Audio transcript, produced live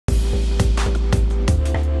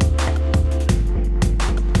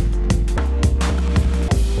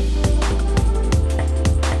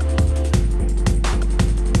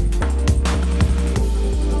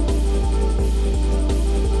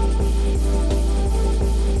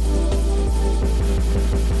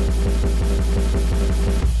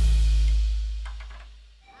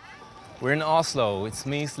We're in Oslo. It's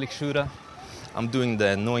me, Slick Shoota. I'm doing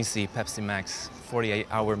the Noisey Pepsi Max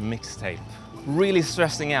 48-hour mixtape. Really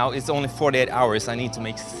stressing out. It's only 48 hours. I need to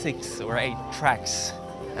make 6 or 8 tracks,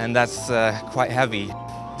 and that's quite heavy.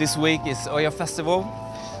 This week is Oya Festival.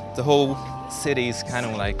 The whole city is kind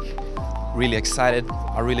of like really excited.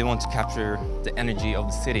 I really want to capture the energy of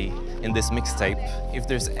the city in this mixtape. If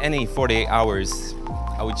there's any 48 hours,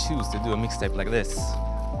 I would choose to do a mixtape like this.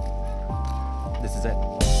 This is it.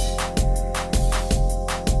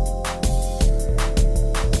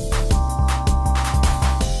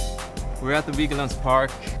 We're at the Vigelands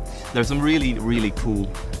Park. There's some really cool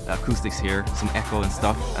acoustics here, some echo and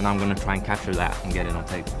stuff, and I'm gonna try and capture that and get it on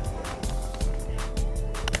tape.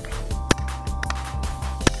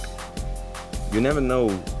 You never know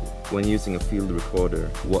when using a field recorder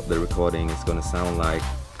what the recording is gonna sound like,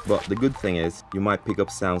 but the good thing is you might pick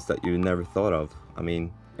up sounds that you never thought of. I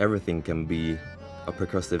mean, everything can be a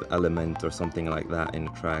percussive element or something like that in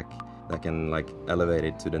a track that can like elevate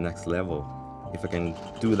it to the next level. If I can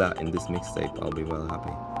do that in this mixtape, I'll be well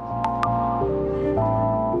happy.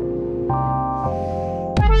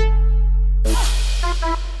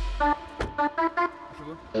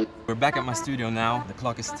 We're back at my studio now. The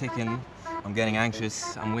clock is ticking. I'm getting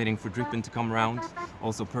anxious. I'm waiting for Drippin to come around.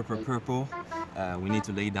 Also Purpurr Purple. We need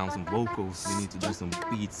to lay down some vocals. We need to do some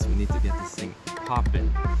beats. We need to get this thing popping.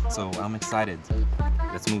 So I'm excited.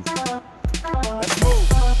 Let's move. Let's move.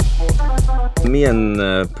 Me and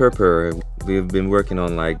Purpurr, we've been working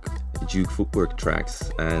on like juke footwork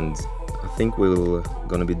tracks, and I think we're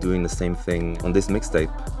gonna be doing the same thing on this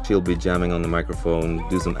mixtape. She'll be jamming on the microphone,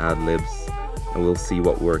 do some ad-libs, and we'll see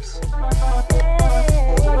what works.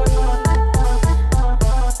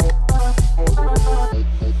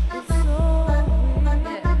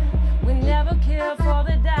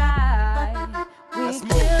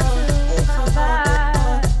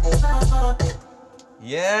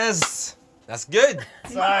 Yes! That's good!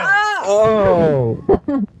 Oh!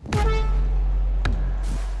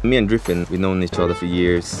 Me and Drippin, we've known each other for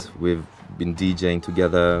years. We've been DJing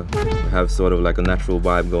together. We have sort of like a natural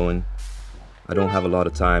vibe going. I don't have a lot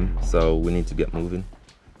of time, so we need to get moving.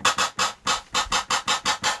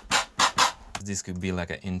 This could be like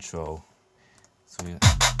an intro. So we...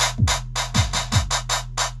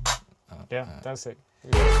 yeah, that's it.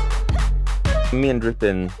 Me and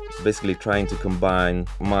Drippin basically trying to combine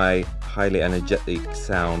my highly energetic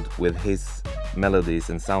sound with his melodies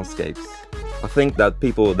and soundscapes. I think that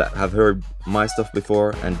people that have heard my stuff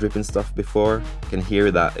before and Drippin stuff before can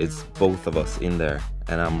hear that it's both of us in there,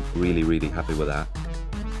 and I'm really happy with that.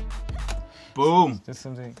 Boom! Just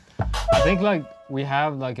something. I think like we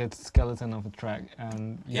have like a skeleton of a track,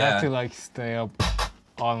 and you have to like stay up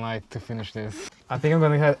all night to finish this. I think I'm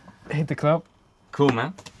gonna hit the club. Cool,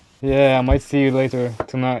 man. Yeah, I might see you later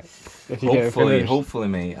tonight if you get it finished. Hopefully,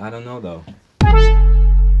 mate. I don't know though.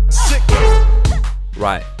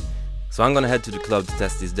 Right. So I'm gonna head to the club to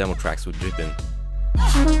test these demo tracks with Drippin.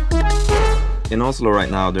 In Oslo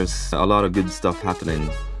right now, there's a lot of good stuff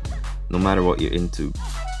happening, no matter what you're into.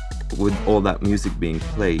 With all that music being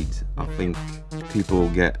played, I think people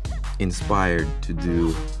get inspired to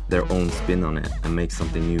do their own spin on it and make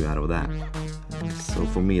something new out of that. So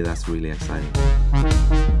for me, that's really exciting.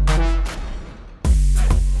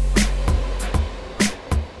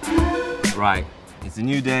 Right, it's a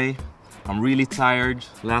new day. I'm really tired.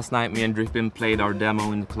 Last night me and Drippin played our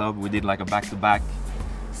demo in the club. We did like a back-to-back.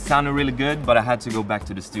 Sounded really good, but I had to go back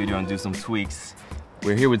to the studio and do some tweaks.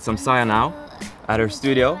 We're here with Samsaya now at her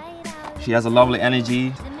studio. She has a lovely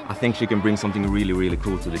energy. I think she can bring something really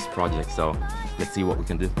cool to this project, so let's see what we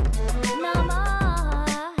can do.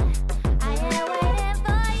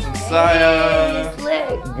 Samsaya!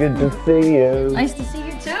 Slick. Good to see you. Nice to see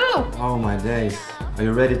you too. Oh my days. Are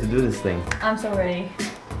you ready to do this thing? I'm so ready.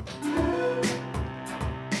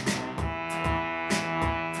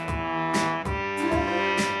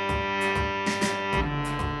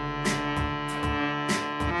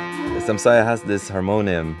 Samsaya has this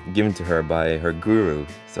harmonium given to her by her guru,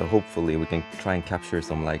 so hopefully we can try and capture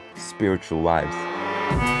some like spiritual vibes.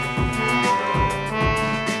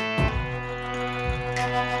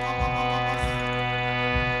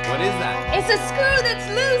 What is that? It's a screw that's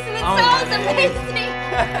loose and it sounds amazing.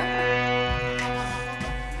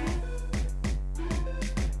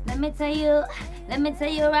 let me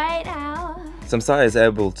tell you right now. Samsaya is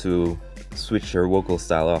able to switch her vocal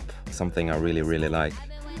style up, something I really like.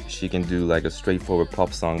 She can do like a straightforward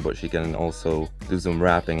pop song, but she can also do some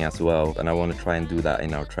rapping as well, and I want to try and do that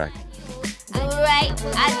in our track. Do right,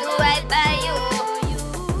 I do right by you.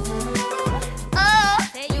 Oh,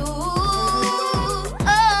 you.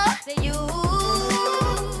 Oh, you.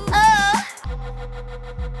 Oh,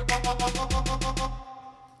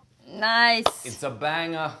 It's a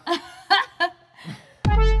banger.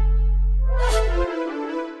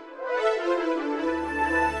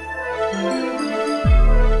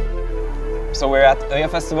 So we're at Oya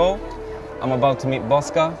Festival. I'm about to meet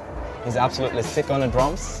Boska. He's absolutely sick on the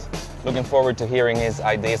drums. Looking forward to hearing his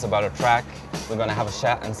ideas about a track. We're gonna have a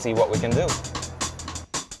chat and see what we can do.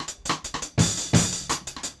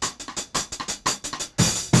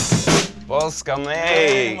 Boska, mate!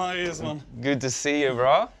 Hey, Marius, man. Good to see you,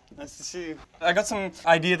 bro. Nice to see you. I got some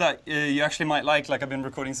idea that you actually might like I've been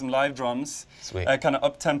recording some live drums. Sweet. Kind of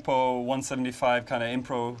up-tempo, 175 kind of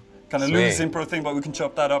impro, kind of loose impro thing, but we can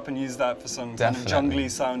chop that up and use that for some kind of jungly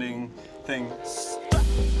sounding thing.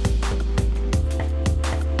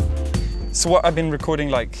 So what I've been recording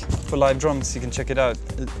like for live drums, you can check it out,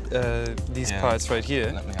 these parts right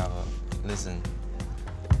here. Let me have a listen.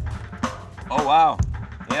 Oh wow,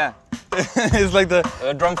 yeah. It's like the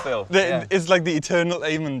drum fill. It's like the eternal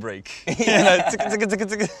amen break.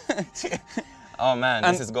 Oh man,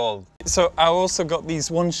 this is gold. So I also got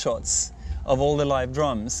these one-shots of all the live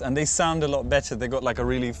drums, and they sound a lot better. They got like a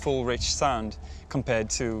really full, rich sound compared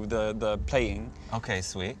to the playing. Okay,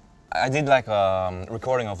 sweet. I did like a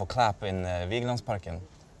recording of a clap in Vigelandsparken.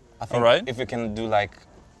 I think if you can do like,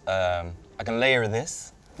 I can layer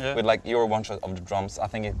this with like your one shot of the drums. I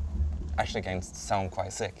think it actually can sound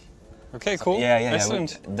quite sick. Okay, cool. Yeah.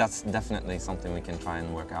 Excellent. That's definitely something we can try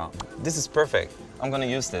and work out. This is perfect. I'm gonna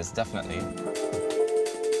use this, definitely.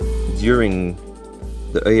 During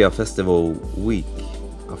the Oya Festival week,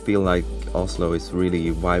 I feel like Oslo is really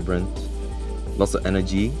vibrant, lots of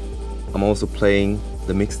energy. I'm also playing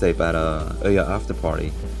the mixtape at a Oya after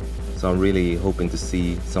party, so I'm really hoping to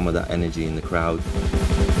see some of that energy in the crowd.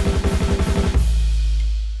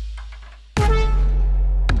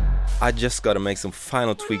 I just gotta make some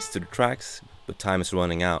final tweaks to the tracks, but time is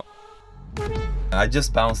running out. I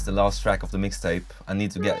just bounced the last track of the mixtape. I need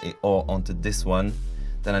to get it all onto this one.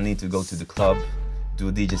 Then I need to go to the club, do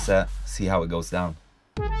a DJ set, see how it goes down.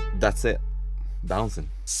 That's it. Bouncing.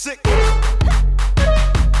 Sick!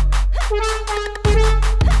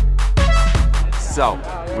 So,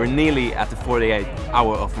 we're nearly at the 48th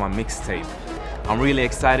hour of my mixtape. I'm really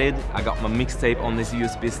excited. I got my mixtape on this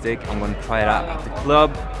USB stick. I'm gonna try it out at the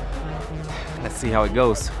club. Let's see how it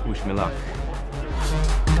goes. Wish me luck.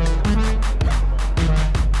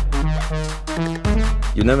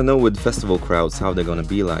 You never know with festival crowds how they're gonna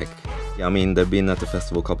be like. Yeah, I mean, they've been at the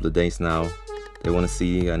festival a couple of days now. They wanna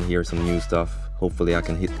see and hear some new stuff. Hopefully I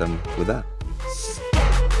can hit them with that.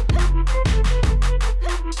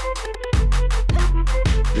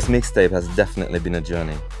 This mixtape has definitely been a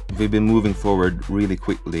journey. We've been moving forward really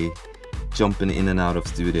quickly, jumping in and out of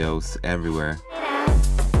studios everywhere.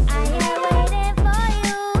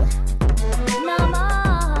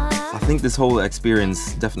 I think this whole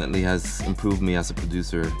experience definitely has improved me as a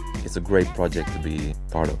producer. It's a great project to be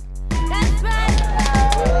part of.